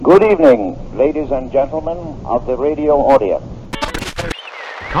Good evening, ladies and gentlemen of the radio audience.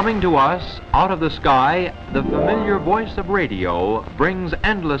 Coming to us out of the sky, the familiar voice of radio brings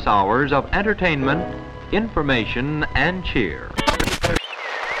endless hours of entertainment, information, and cheer.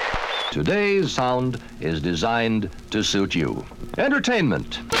 Today's sound is designed to suit you.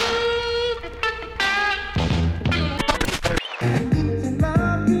 Entertainment.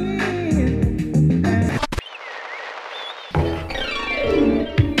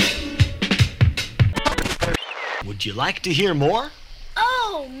 Would you like to hear more?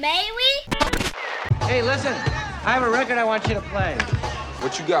 Oh, may we? Hey, listen, I have a record I want you to play.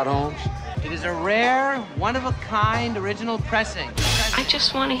 What you got, Holmes? It is a rare, one-of-a-kind original pressing. I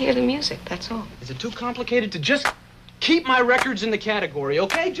just want to hear the music, that's all. Is it too complicated to just keep my records in the category,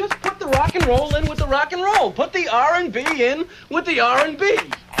 okay? Just put the rock and roll in with the rock and roll. Put the R&B in with the R&B.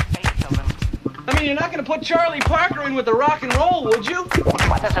 I mean, you're not going to put Charlie Parker in with the rock and roll, would you?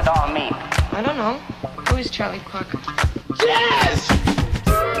 What does it all mean? I don't know. Who is Charlie Parker? Jazz!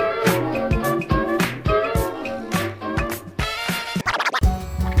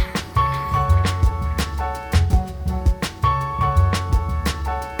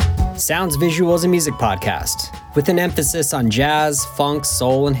 Sounds Visual is a music podcast with an emphasis on jazz, funk,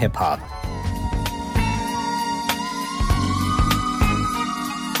 soul, and hip-hop.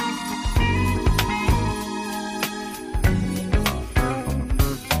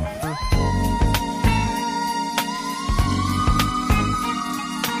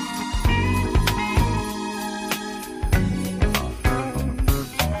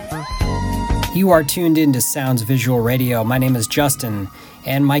 You are tuned in to Sounds Visual Radio. My name is Justin,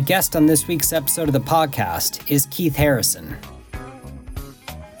 and my guest on this week's episode of the podcast is Keith Harrison.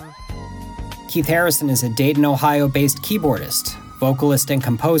 Keith Harrison is a Dayton, Ohio-based keyboardist, vocalist, and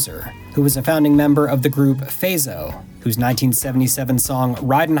composer who was a founding member of the group Phazo, whose 1977 song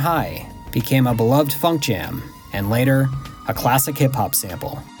Ridin' High became a beloved funk jam, and later, a classic hip-hop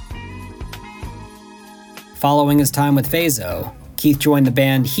sample. Following his time with Phazo, Keith joined the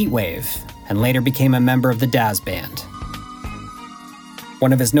band Heatwave, and later became a member of the Daz Band.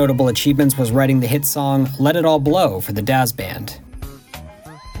 One of his notable achievements was writing the hit song Let It All Blow for the Daz Band.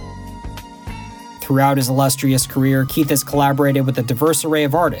 Throughout his illustrious career, Keith has collaborated with a diverse array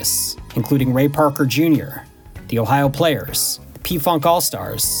of artists, including Ray Parker Jr., the Ohio Players, the P-Funk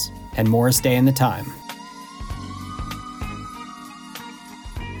All-Stars, and Morris Day and the Time.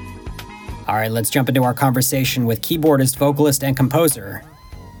 All right, let's jump into our conversation with keyboardist, vocalist, and composer,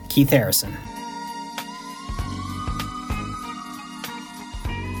 Keith Harrison.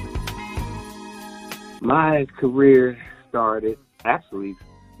 My career started, actually,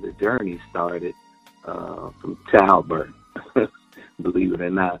 the journey started from childbirth, believe it or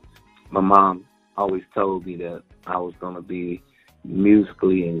not. My mom always told me that I was going to be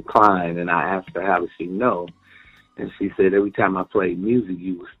musically inclined, and I asked her how did she know, and she said every time I played music,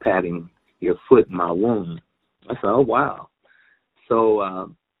 you was patting your foot in my womb. I said, oh, wow.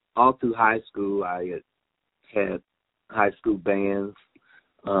 So all through high school, I had high school bands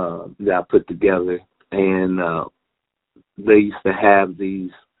that I put together, and they used to have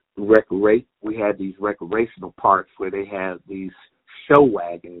these we had these recreational parks where they had these show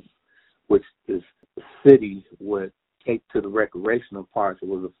wagons, which the city would take to the recreational parks. It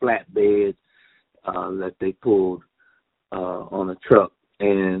was a flatbed that they pulled on a truck,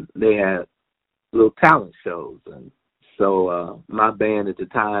 and they had little talent shows. And so my band at the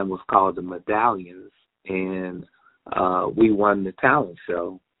time was called the Medallions, and we won the talent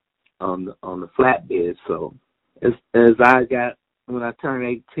show on the flatbed. So when I turned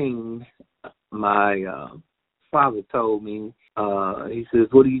 18, my father told me, he says,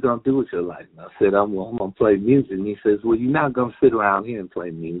 what are you going to do with your life? And I said, I'm going to play music. And he says, well, you're not going to sit around here and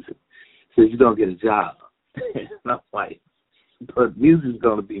play music. He says, you're going to get a job. And I'm like, but music's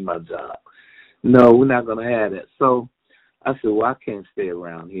going to be my job. No, we're not going to have that. So I said, well, I can't stay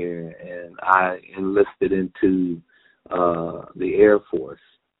around here. And I enlisted into the Air Force.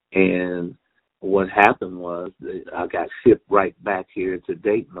 And what happened was that I got shipped right back here to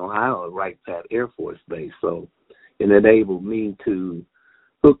Dayton, Ohio, right at Air Force Base. So it enabled me to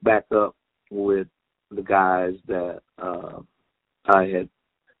hook back up with the guys that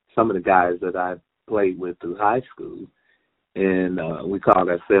some of the guys that I played with through high school. And we called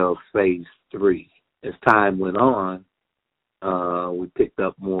ourselves Phase 3. As time went on, we picked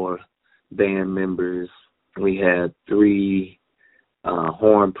up more band members. We had 3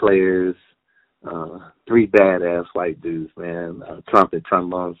 horn players, 3 badass white dudes, man, trumpet,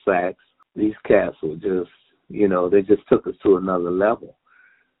 trombone, sax. These cats were just, they just took us to another level.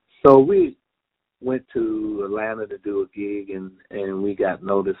 So we went to Atlanta to do a gig, and we got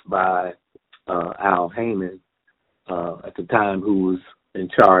noticed by Al Heyman at the time, who was in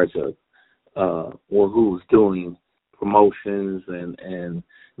charge of, who was doing promotions and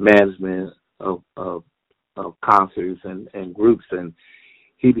management of concerts and groups, and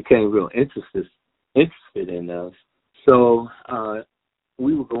he became real interested in us. So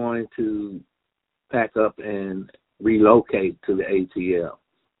we were going to pack up and relocate to the ATL.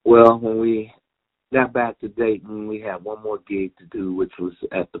 Well, when we got back to Dayton, we had one more gig to do, which was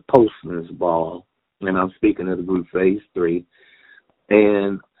at the Postman's Ball, and I'm speaking of the group Phase 3.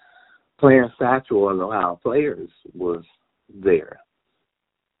 And Clarence Satchel of the Ohio Players was there,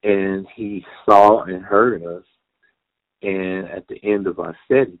 and he saw and heard us. And at the end of our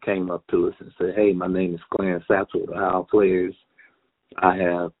set, he came up to us and said, "Hey, my name is Clarence Satchel of the Ohio Players. I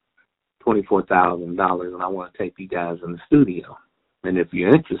have $24,000, and I want to take you guys in the studio. And if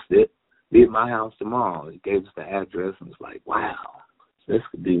you're interested, be at my house tomorrow." He gave us the address, and was like, wow, this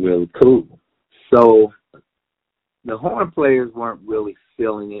could be really cool. So the horn players weren't really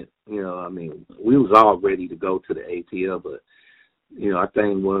feeling it. You know, I mean, we was all ready to go to the ATL, but, you know, our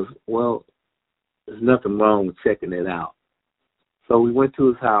thing was, well, there's nothing wrong with checking it out. So we went to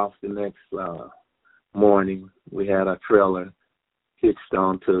his house the next morning. We had our trailer hitched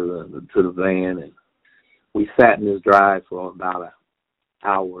onto the van, and we sat in his drive for about an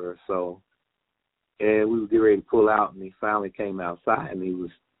hour or so. And we were getting ready to pull out, and he finally came outside, and he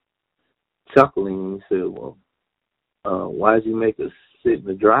was chuckling, and he said, "Well, why did you make us sit in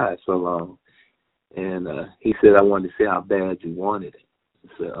the drive so long?" And he said, "I wanted to see how bad you wanted it."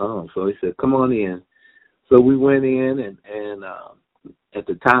 I said, "Oh." So he said, "Come on in." So we went in, and at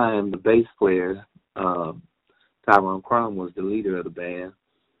the time, the bass player, Tyrone Crum, was the leader of the band.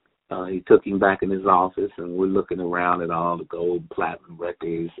 He took him back in his office, and we're looking around at all the gold and platinum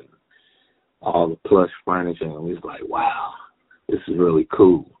records and all the plush furniture, and we was like, wow, this is really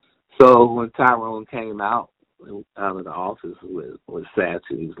cool. So when Tyrone came out of the office with Satch,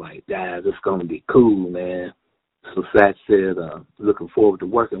 he was like, "Dad, this is going to be cool, man." So Satch said, "Looking forward to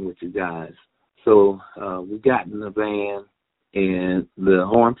working with you guys." So we got in the van, and the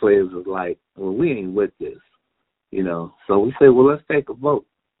horn players was like, "Well, we ain't with this, you know." So we said, "Well, let's take a vote."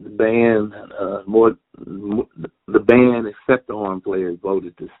 The band, the band except the horn players,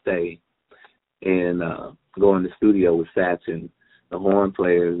 voted to stay and go in the studio with Satch, and the horn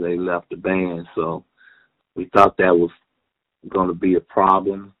players, they left the band. So we thought that was going to be a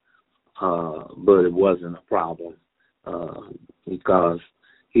problem, but it wasn't a problem because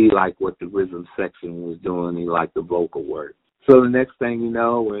he liked what the rhythm section was doing. He liked the vocal work. So the next thing you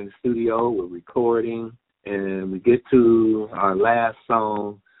know, we're in the studio, we're recording, and we get to our last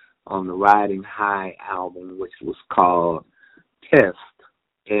song on the Riding High album, which was called Test,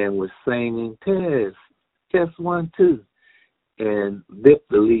 and we're singing test, test 1, 2. And Vic,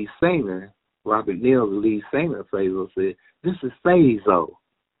 the lead singer, Robert Neal, the lead singer of Fazo, said, "This is Fazo."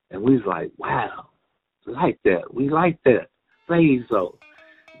 And we was like, wow, we like that. We like that. Fazo.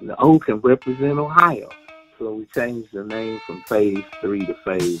 The O can represent Ohio. So we changed the name from Phase 3 to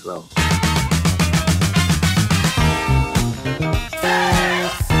Fazo.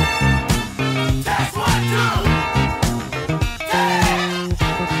 That's what do.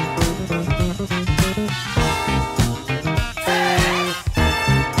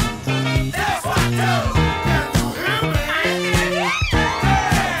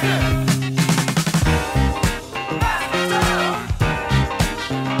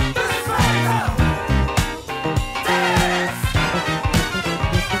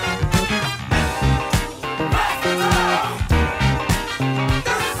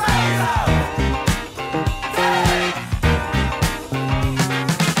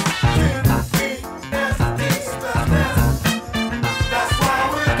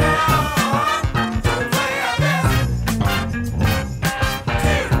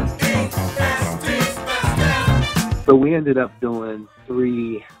 So we ended up doing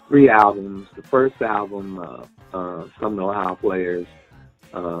three albums. The first album, some of the Ohio Players,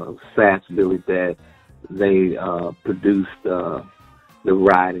 Satch, Billy Beck, they produced the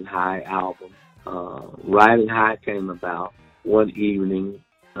Riding High album. Riding High came about one evening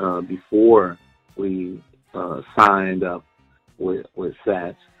before we signed up with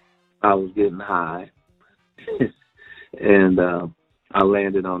Satch. I was getting high, and I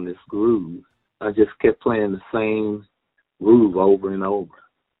landed on this groove. I just kept playing the same groove over and over.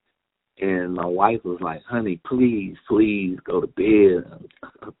 And my wife was like, "Honey, please, please go to bed.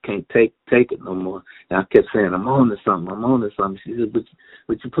 I can't take it no more." And I kept saying, I'm on to something. She said,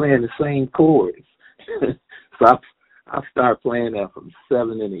 but you're playing the same chords. So I started playing that from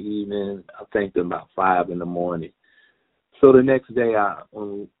 7 in the evening, I think, to about 5 in the morning. So the next day,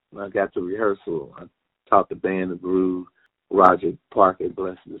 when I got to rehearsal, I taught the band the groove. Roger Parker,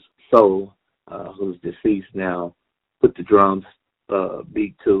 bless his soul, who's deceased now, put the drums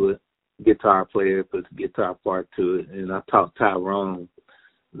beat to it. Guitar player put the guitar part to it. And I taught Tyrone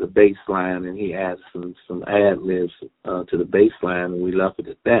the bass line, and he added some ad-libs to the bass line, and we left it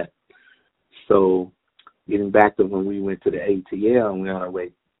at that. So getting back to when we went to the ATL, and we were on our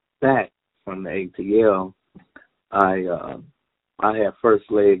way back from the ATL, I had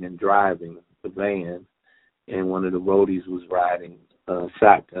first leg in driving the van, and one of the roadies was riding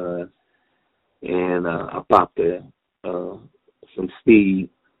shotgun, and I popped some speed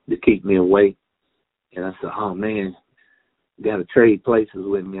to keep me awake. And I said, oh, man, you got to trade places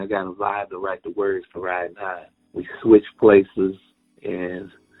with me. I got a vibe to write the words for Riding High. We switched places,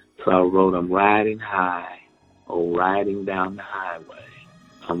 and so I wrote, I'm riding high, oh, riding down the highway.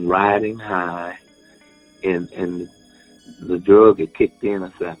 I'm riding high, and the drug had kicked in.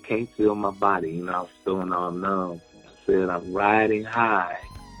 I said, I can't feel my body. You know, I was feeling all numb. I said, I'm riding high.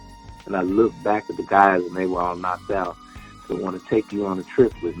 And I looked back at the guys, and they were all knocked out. So I want to take you on a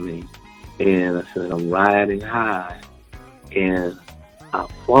trip with me. And I said, I'm riding high. And I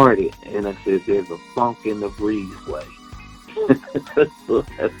farted, and I said, there's a funk in the breezeway. So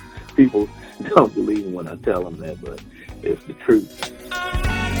people don't believe when I tell them that, but it's the truth.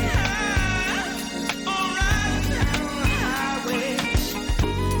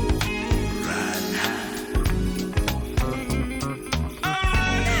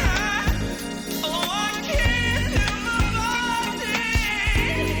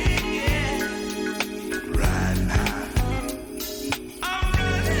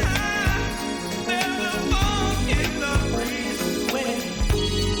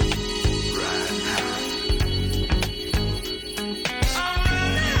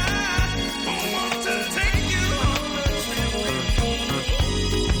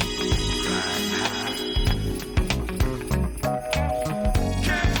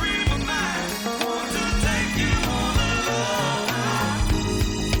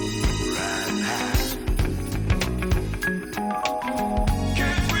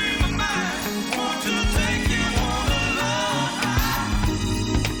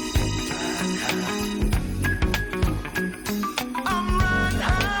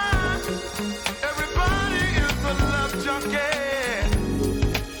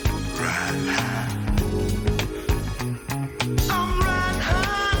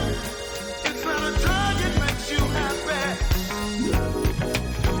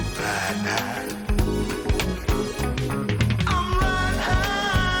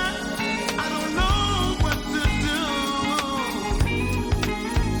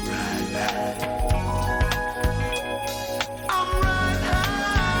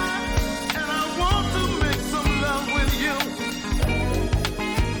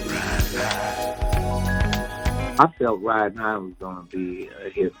 I felt Riding High was going to be a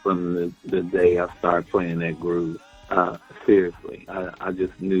hit from the day I started playing that groove. Seriously, I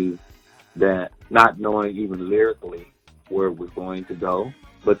just knew that, not knowing even lyrically where it was going to go,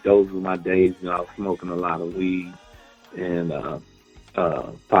 but those were my days. You know, I was smoking a lot of weed and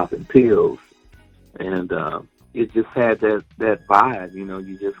popping pills, and it just had that vibe. You know,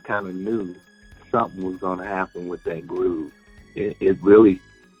 you just kind of knew something was going to happen with that groove. It really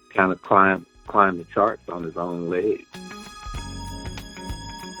kind of climbed the charts on his own legs.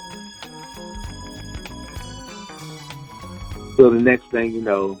 So the next thing you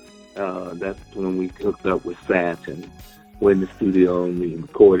know, that's when we hooked up with Satch and went in the studio and we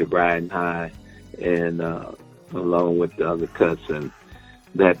recorded Riding High, and along with the other cuts, and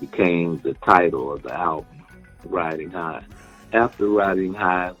that became the title of the album, Riding High. After Riding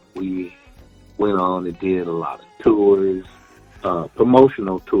High, we went on and did a lot of tours,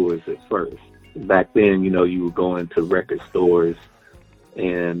 promotional tours at first. Back then, you know, you would go into record stores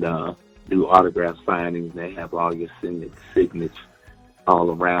and do autograph signings. They have all your signatures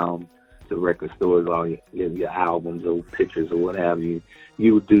all around the record stores, all your albums or pictures or what have you.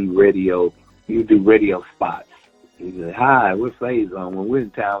 You would do radio spots. You say, hi, we're Phase On. When we're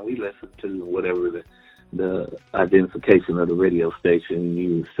in town, we listen to whatever the identification of the radio station.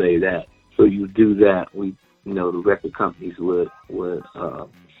 You would say that. So you do that. The record companies would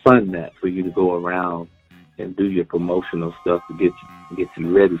fund that for you to go around and do your promotional stuff to get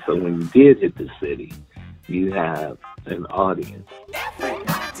you ready. So when you did hit the city, you have an audience.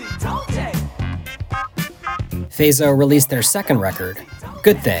 Phaso released their second record,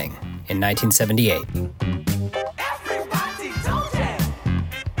 Good Thing, in 1978.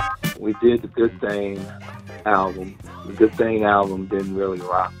 We did the Good Thing album, The Good Thing album didn't really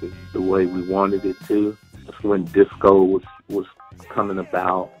rock it the way we wanted it to. That's when disco was coming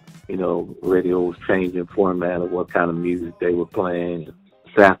about. You know, radio was changing format of what kind of music they were playing.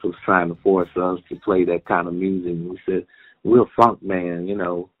 Sass was trying to force us to play that kind of music. We said, we're a funk man, you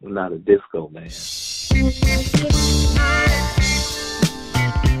know, we're not a disco man.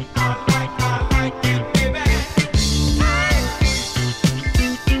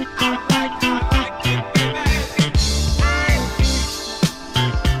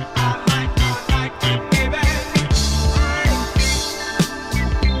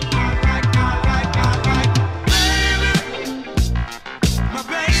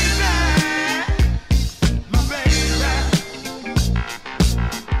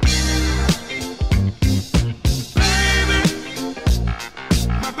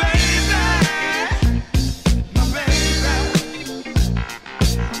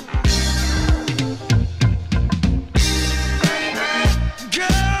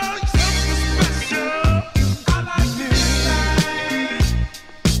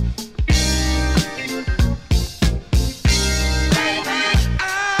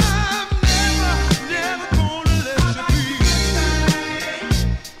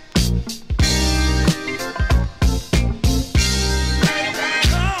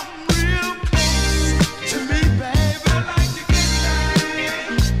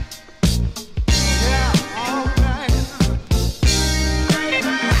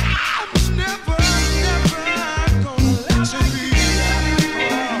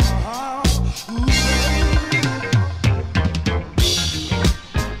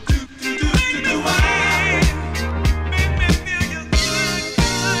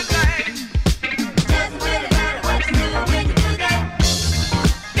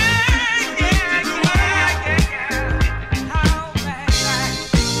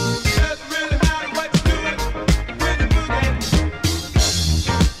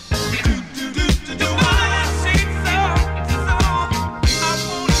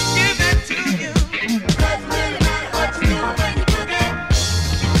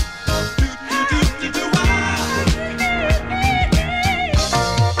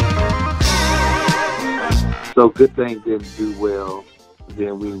 So Good Thing didn't do well.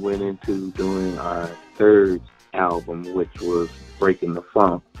 Then we went into doing our third album, which was Breaking the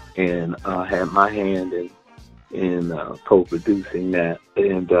Funk, and had my hand in co-producing that.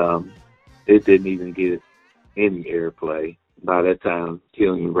 And it didn't even get any airplay. By that time,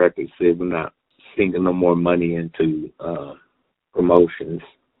 Killing Records said we're not sinking no more money into promotions.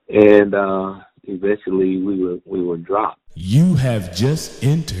 And eventually we were dropped. You have just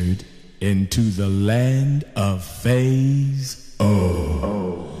entered into the land of Phase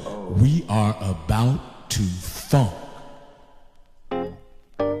O. We are about to funk.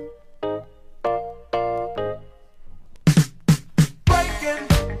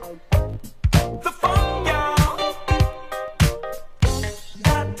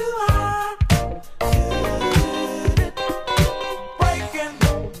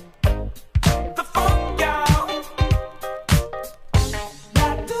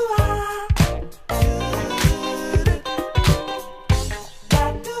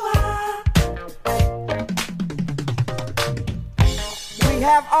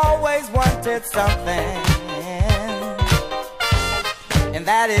 Always wanted something, and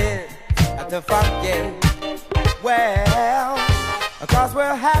that is to funk it well, because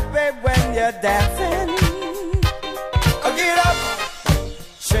we're happy when you're dancing. Get up,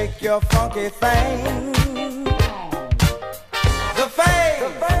 shake your funky thing. The phase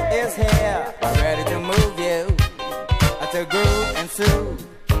is here, ready to move you, to groove and soothe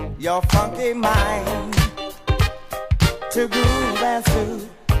your funky mind, to groove and soothe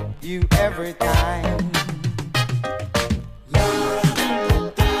you every time.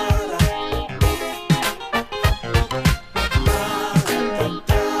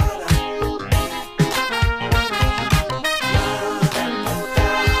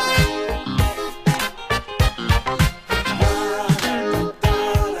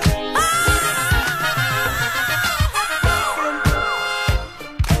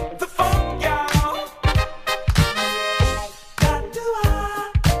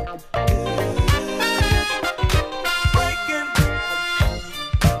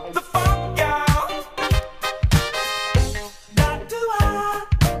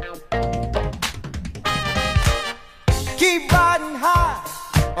 Keep riding high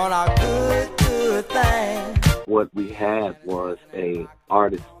on our good, good thing. What we had was a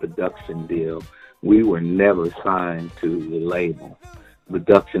artist production deal. We were never signed to the label. The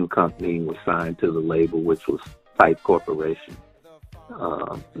production company was signed to the label, which was Type Corporation,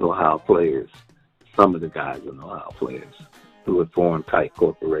 Ohio Players. some of the guys in Ohio Players who had formed tight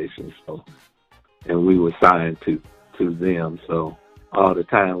corporations. So, and we were signed to them. So all the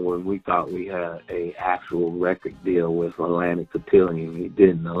time when we thought we had a actual record deal with Atlantic Cotillion, we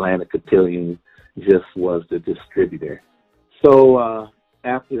didn't. Atlantic Cotillion just was the distributor. So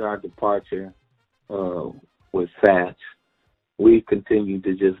after our departure with Satch, we continued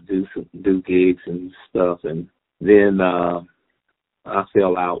to just do gigs and stuff, and then I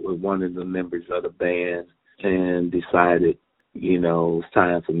fell out with one of the members of the band and decided, it was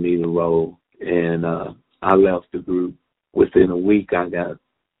time for me to roll, and I left the group. Within a week, I got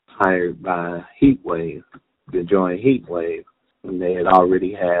hired by Heatwave to join Heatwave, and they had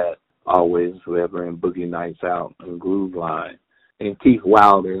already had Always Forever and Boogie Nights Out and Groove Line. And Keith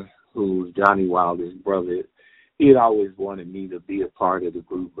Wilder, who's Johnny Wilder's brother, he had always wanted me to be a part of the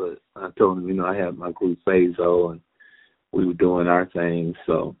group, but I told him, I had my group Phaso, and we were doing our thing.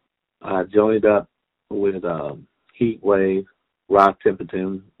 So I joined up with Heatwave. Rod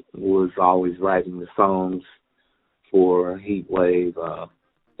Temperton was always writing the songs for Heatwave,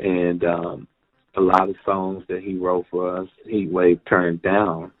 and a lot of songs that he wrote for us, Heatwave turned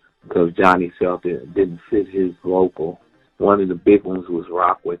down because Johnny felt it didn't fit his vocal. One of the big ones was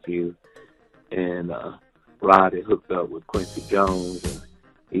Rock With You, and Rod had hooked up with Quincy Jones, and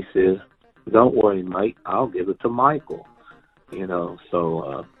he said, "Don't worry, Mike, I'll give it to Michael."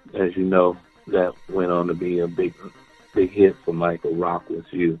 So as you know, that went on to be a big hit for Michael, Rock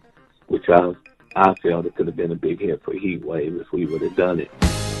With You, which I felt it could have been a big hit for Heatwave if we would have done it.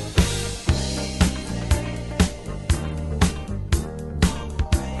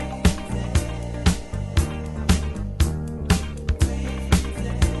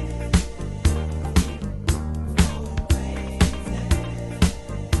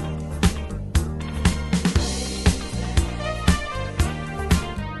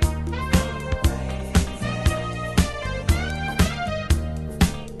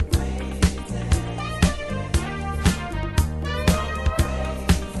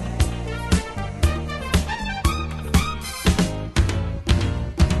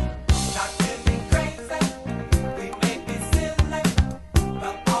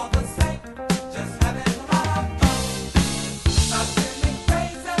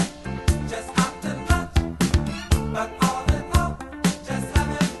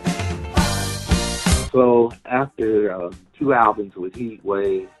 So after 2 albums with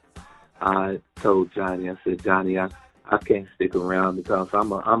Heatwave, I told Johnny, I said, "Johnny, I can't stick around because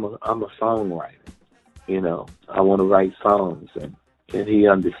I'm a songwriter. I want to write songs," and he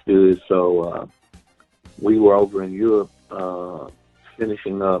understood. So we were over in Europe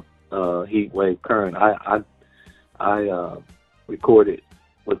finishing up Heatwave Current. I recorded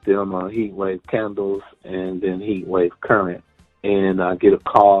with them Heatwave Candles and then Heatwave Current. And I get a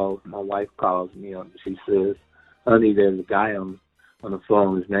call. My wife calls me up and she says, "Honey, there's a guy on the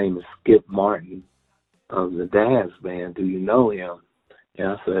phone. His name is Skip Martin of the Daz Band. Do you know him?" And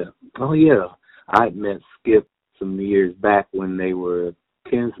I said, "Oh, yeah. I met Skip some years back when they were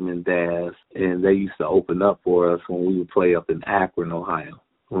Kinsman Daz, and they used to open up for us when we would play up in Akron, Ohio,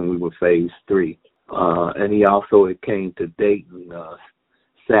 when we were Phase 3. And he also came to Dayton.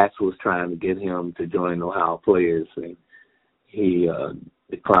 Satch was trying to get him to join Ohio Players, and he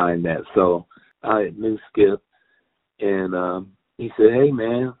declined that." So I knew Skip, and he said, "Hey,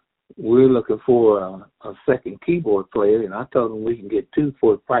 man, we're looking for a second keyboard player." And I told him we can get 2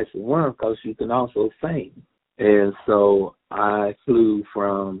 for the price of 1 because you can also sing. And so I flew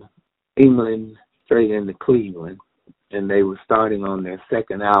from England straight into Cleveland, and they were starting on their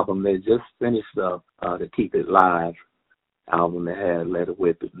second album. They just finished up the Keep It Live album that had Let It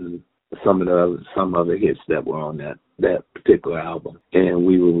Whip It and some other hits that were on that particular album.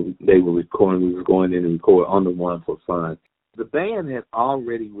 And they were recording. We were going in and record on the One for Fun. The band had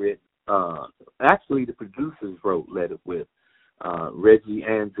already written. Actually, the producers wrote Let It Whip. Reggie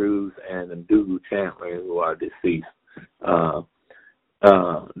Andrews and Ndugu Chandler, who are deceased.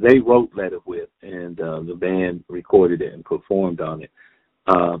 They wrote Let It Whip, and the band recorded it and performed on it.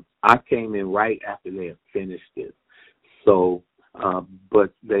 I came in right after they had finished it. So,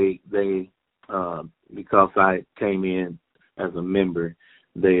 but they because I came in as a member,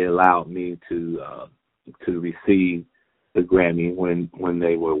 they allowed me to receive the Grammy when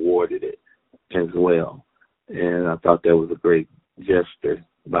they were awarded it as well. And I thought that was a great gesture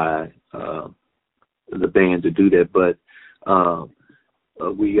by the band to do that. But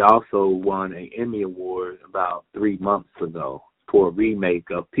we also won an Emmy Award about 3 months ago for a remake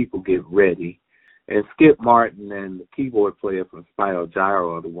of People Get Ready. And Skip Martin and the keyboard player from Spyro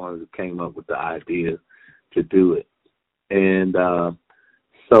Gyro are the ones that came up with the idea to do it. And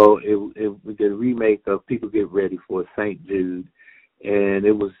So it the remake of People Get Ready for St. Jude, and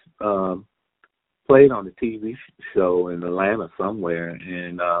it was played on a TV show in Atlanta somewhere,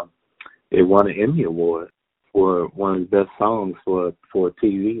 and it won an Emmy Award for one of the best songs for a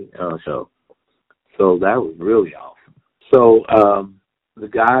TV show. So that was really awesome. So the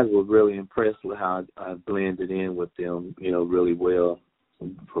guys were really impressed with how I blended in with them, really well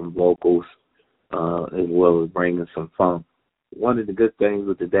from vocals as well as bringing some funk. One of the good things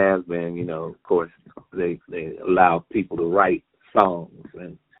with the Daz Band, of course, they allow people to write songs.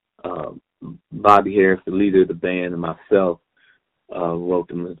 And Bobby Harris, the leader of the band, and myself wrote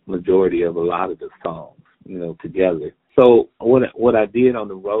the majority of a lot of the songs, together. So what I did on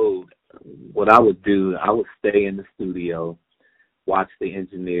the road, what I would do, I would stay in the studio, watch the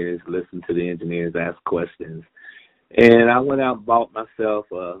engineers, listen to the engineers, ask questions. And I went out and bought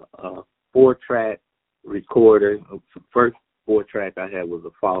myself a 4-track recorder. The first 4-track I had was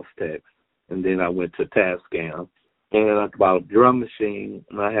a Fostex, and then I went to Tascam. And I bought a drum machine,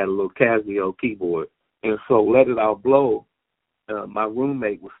 and I had a little Casio keyboard. And so Let It All Blow, my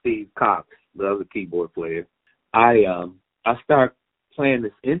roommate was Steve Cox, the other keyboard player. I started playing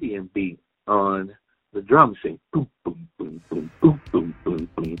this Indian beat on the drum machine. Boom, boom, boom, boom, boom, boom, boom,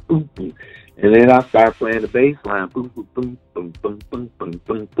 boom, boom, boom. And then I started playing the bass line. Boom, boom, boom, boom, boom, boom, boom,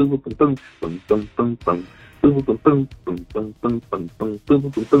 boom, boom, boom, boom, boom, boom, boom, boom. Boom, boom, boom, boom, boom, boom, boom, boom, boom, boom,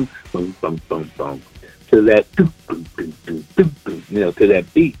 boom, boom, boom, boom, boom, to that, boom, boom, boom, boom, boom, boom, to that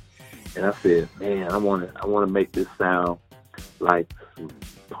beat. And I said, man, I want to make this sound like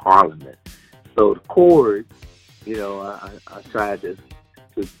Parliament. So the chords, I tried to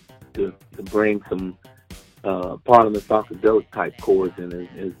bring some Parliament Funkadelic type chords in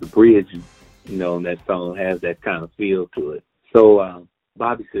as the bridge, and that song has that kind of feel to it. So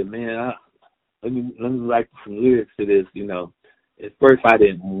Bobby said, man, let me write some lyrics to this. At first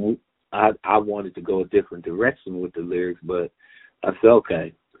I wanted to go a different direction with the lyrics, but I said,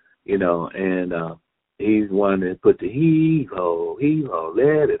 okay, and he's one that put the heave-ho,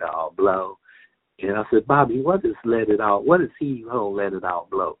 let it all blow. And I said, Bobby, what is heave-ho, let it all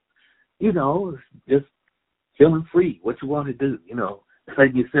blow? It's just feeling free, what you want to do,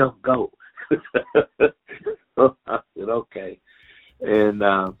 let yourself go. So I said, okay. And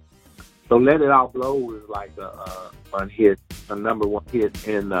so Let It All Blow was like a number one hit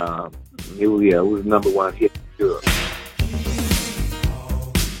in, it was number one hit in Europe.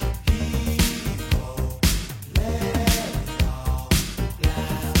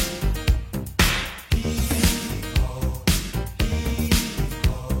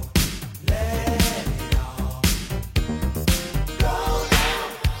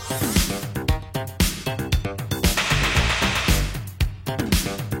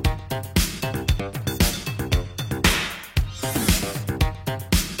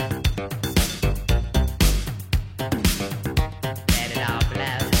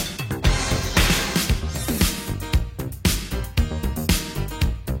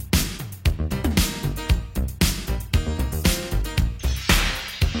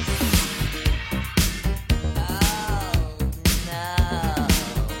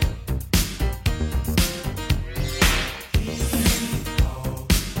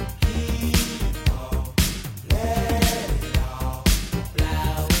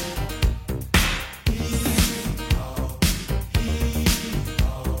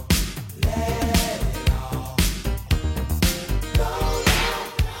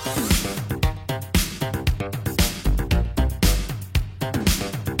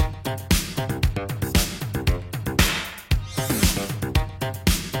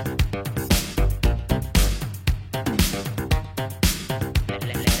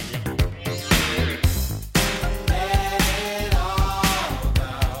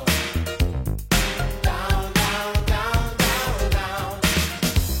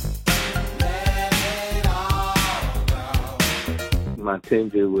 My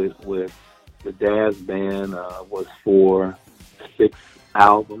tenure with the Daz Band was for 6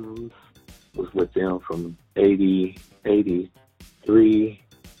 albums. Was with them from 83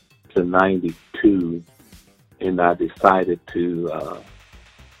 to 92, and I decided to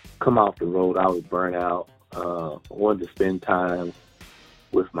come off the road. I was burnt out. Wanted to spend time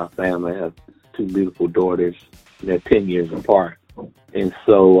with my family. I have 2 beautiful daughters. They're 10 years apart, and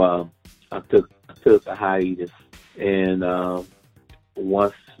so I took a hiatus. And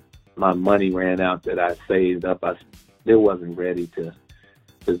once my money ran out that I saved up, I still wasn't ready to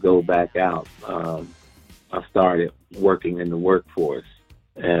go back out. I started working in the workforce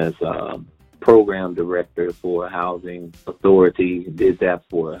as program director for a housing authority. Did that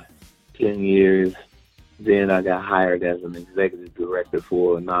for 10 years. Then I got hired as an executive director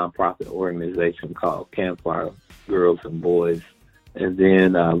for a nonprofit organization called Campfire Girls and Boys. And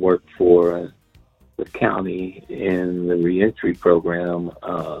then I worked for the county in the reentry program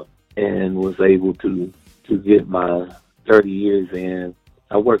and was able to get my 30 years in.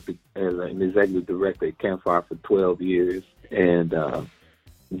 I worked as an executive director at Campfire for 12 years, and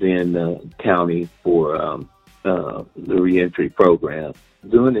then the county for the reentry program.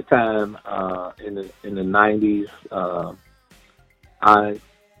 During the time in the 90s, I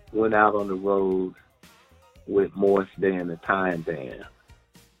went out on the road with Morris Day and the Time Band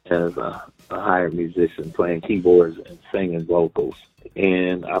as a hired musician, playing keyboards and singing vocals.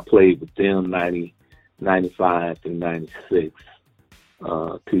 And I played with them 95 through 96,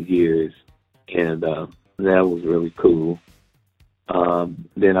 2 years, and that was really cool.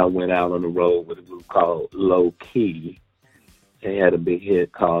 Then I went out on the road with a group called Low Key. They had a big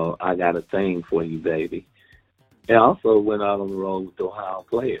hit called I Got a Thing for You, Baby. And I also went out on the road with the Ohio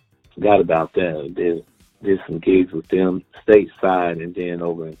Players. Forgot about that. Did some gigs with them stateside and then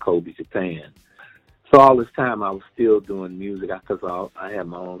over in Kobe, Japan. So all this time I was still doing music because I had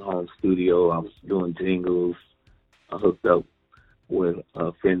my own home studio. I was doing jingles. I hooked up with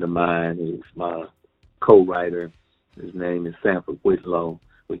a friend of mine who's my co-writer. His name is Sanford Whitlow.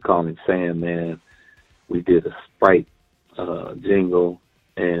 We call him Sandman. We did a Sprite jingle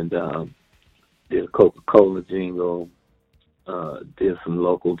and did a Coca-Cola jingle, did some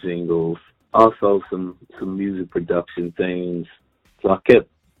local jingles, also some music production things. So I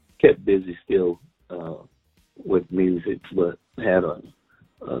kept busy still with music, but had a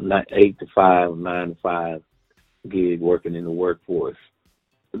 8 to 5, 9 to 5 gig working in the workforce.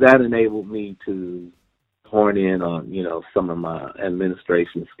 That enabled me to horn in on, some of my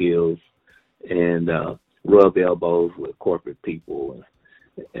administration skills and rub elbows with corporate people,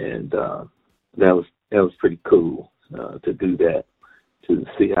 and that was pretty cool to do that, to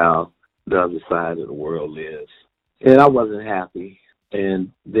see how the other side of the world lives. And I wasn't happy.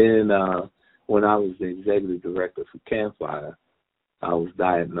 And then when I was the executive director for Campfire, I was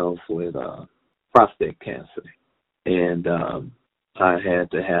diagnosed with prostate cancer, and I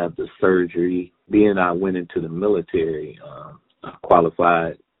had to have the surgery. Being I went into the military, I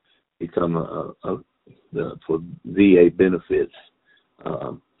qualified to become for VA benefits.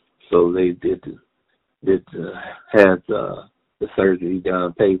 So they had the surgery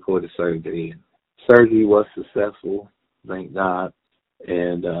done, paid for the surgery. Surgery was successful, thank God.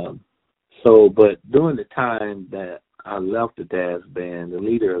 And but during the time that I left the Daz Band, the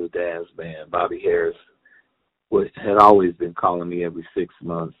leader of the Daz Band, Bobby Harris, had always been calling me every 6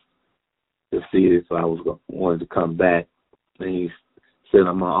 months to see if I wanted to come back. And he said,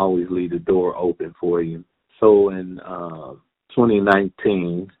 I'm going to always leave the door open for you. So in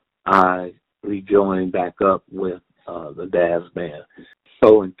 2019, I rejoined back up with the Daz Band.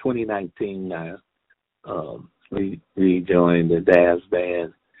 So in 2019, I rejoined the Daz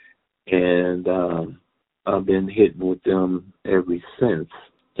Band, and I've been hitting with them ever since.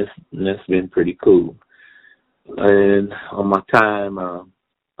 That's been pretty cool. And on my time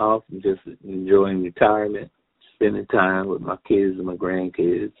off, I'm just enjoying retirement, spending time with my kids and my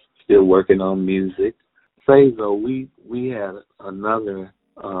grandkids, still working on music. Fazo, we had another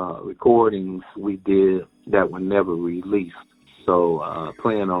recordings we did that were never released. So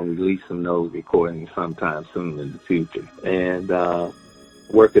plan on releasing those recordings sometime soon in the future. And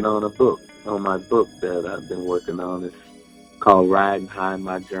working on my book that I've been working on. It's called Riding High,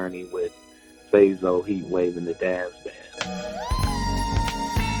 My Journey with Fazo, Heatwave, and the Daz Band.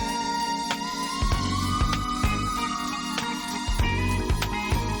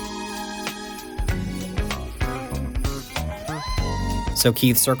 So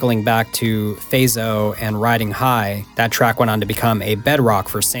Keith, circling back to Fazo and Riding High, that track went on to become a bedrock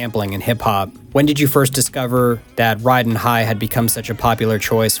for sampling in hip-hop. When did you first discover that Riding High had become such a popular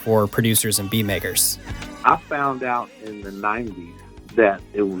choice for producers and beat makers? I found out in the 90s that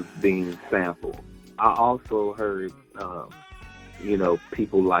it was being sampled. I also heard,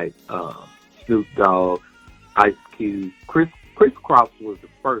 people like Snoop Dogg, Ice Cube. Chris Cross was the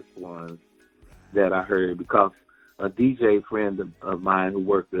first one that I heard, because a DJ friend of mine who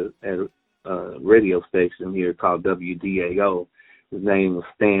worked at a radio station here called WDAO, his name was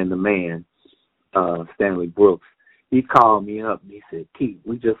Stan the Man, Stanley Brooks. He called me up and he said, Keith,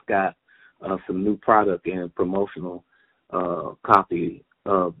 we just got some new product and promotional copy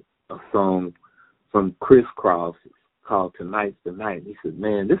of a song from Chris Cross called Tonight's the Night. He said,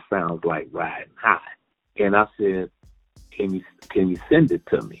 man, this sounds like Riding High. And I said, can you send it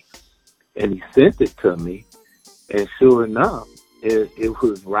to me? And he sent it to me. And sure enough, it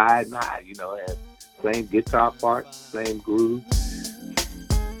was Riding High, it had same guitar part, same groove.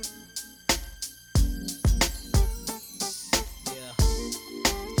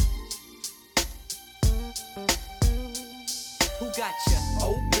 Who got you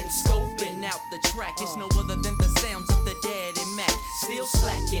open, scoping out the track? It's no other than the sounds of the Daddy Mac. Still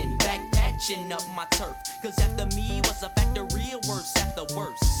slacking, back patching up my turf. Cause after me was a factory of worse after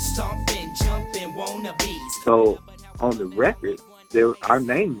worse. Stomping, jumping, wannabes. So on the record, our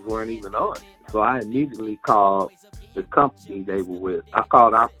names weren't even on it. So I immediately called the company they were with. I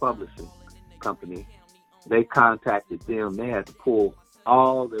called our publishing company. They contacted them. They had to pull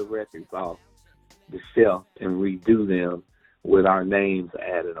all their records off the shelf and redo them with our names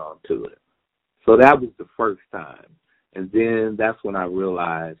added onto it. So that was the first time. And then that's when I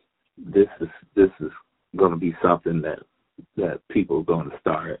realized this is going to be something that people are going to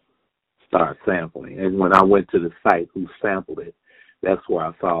start sampling. And when I went to the site who sampled it, that's where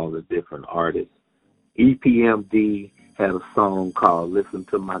I saw the different artists. EPMD had a song called Listen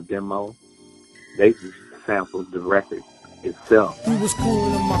to My Demo. They just sampled the record itself. We was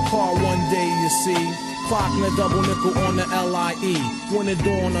cooling in my car one day, you see, clocking a double nickel on the LIE. When it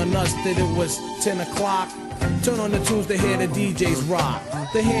dawned on us that it was 10 o'clock, turn on the tunes to hear the DJs rock.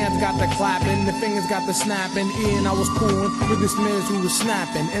 The hands got the clapping, the fingers got the snapping. Ian, I was cooling with this minutes we was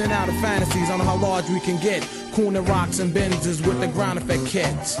snapping. In and out of fantasies on how large we can get. Cooling rocks and Benzes with the ground effect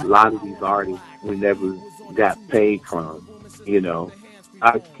kits. A lot of these artists we never got paid from, you know.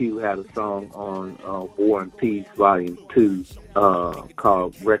 Ice Cube had a song on War and Peace Volume 2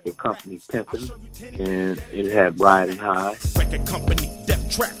 called Record Company Pimpin', and it had Riding High. Record Company, death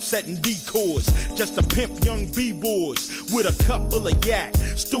trap, setting D-chords, just a pimp young B-boys with a couple of yak,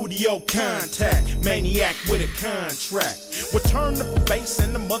 studio contact, maniac with a contract. Return the bass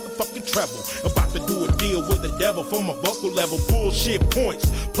and the motherfucking treble, about to do a deal with the devil for my vocal level, bullshit points,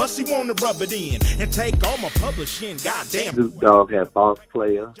 plus he wanna rub it in and take all my publishing, goddamn. Snoop Dogg had Boss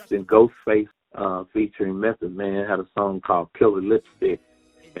Player, then Ghostface featuring Method Man had a song called Killer Lipstick,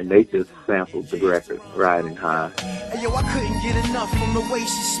 and they just sampled the record Riding High. Hey, yo, I couldn't get enough from the way she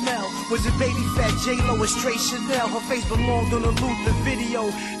smelled. Was it baby fat J-Lo or straight Chanel? Her face belonged on a Luther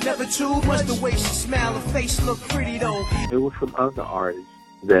video. Never too much the way she smiled. Her face looked pretty though. There were some other artists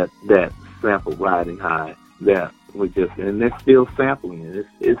that sampled Riding High that were just, and they're still sampling it.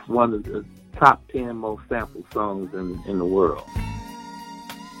 It's one of the top 10 most sampled songs in the world.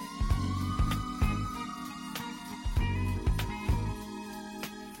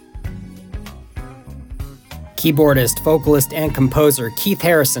 Keyboardist, vocalist, and composer Keith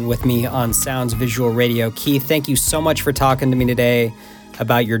Harrison with me on Sounds Visual Radio. Keith, thank you so much for talking to me today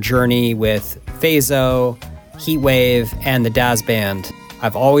about your journey with Phaso, Heatwave, and the Daz Band.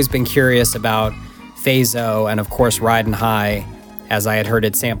 I've always been curious about Phaso and, of course, Ridin' High, as I had heard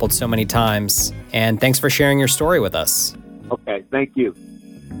it sampled so many times. And thanks for sharing your story with us. Okay, thank you.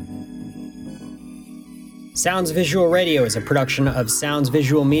 Sounds Visual Radio is a production of Sounds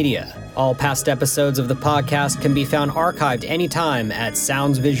Visual Media. All past episodes of the podcast can be found archived anytime at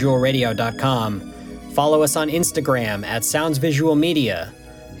soundsvisualradio.com. Follow us on Instagram at Sounds Visual Media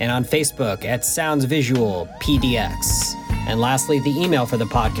and on Facebook at Sounds Visual PDX. And lastly, the email for the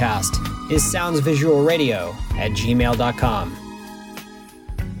podcast is soundsvisualradio@gmail.com.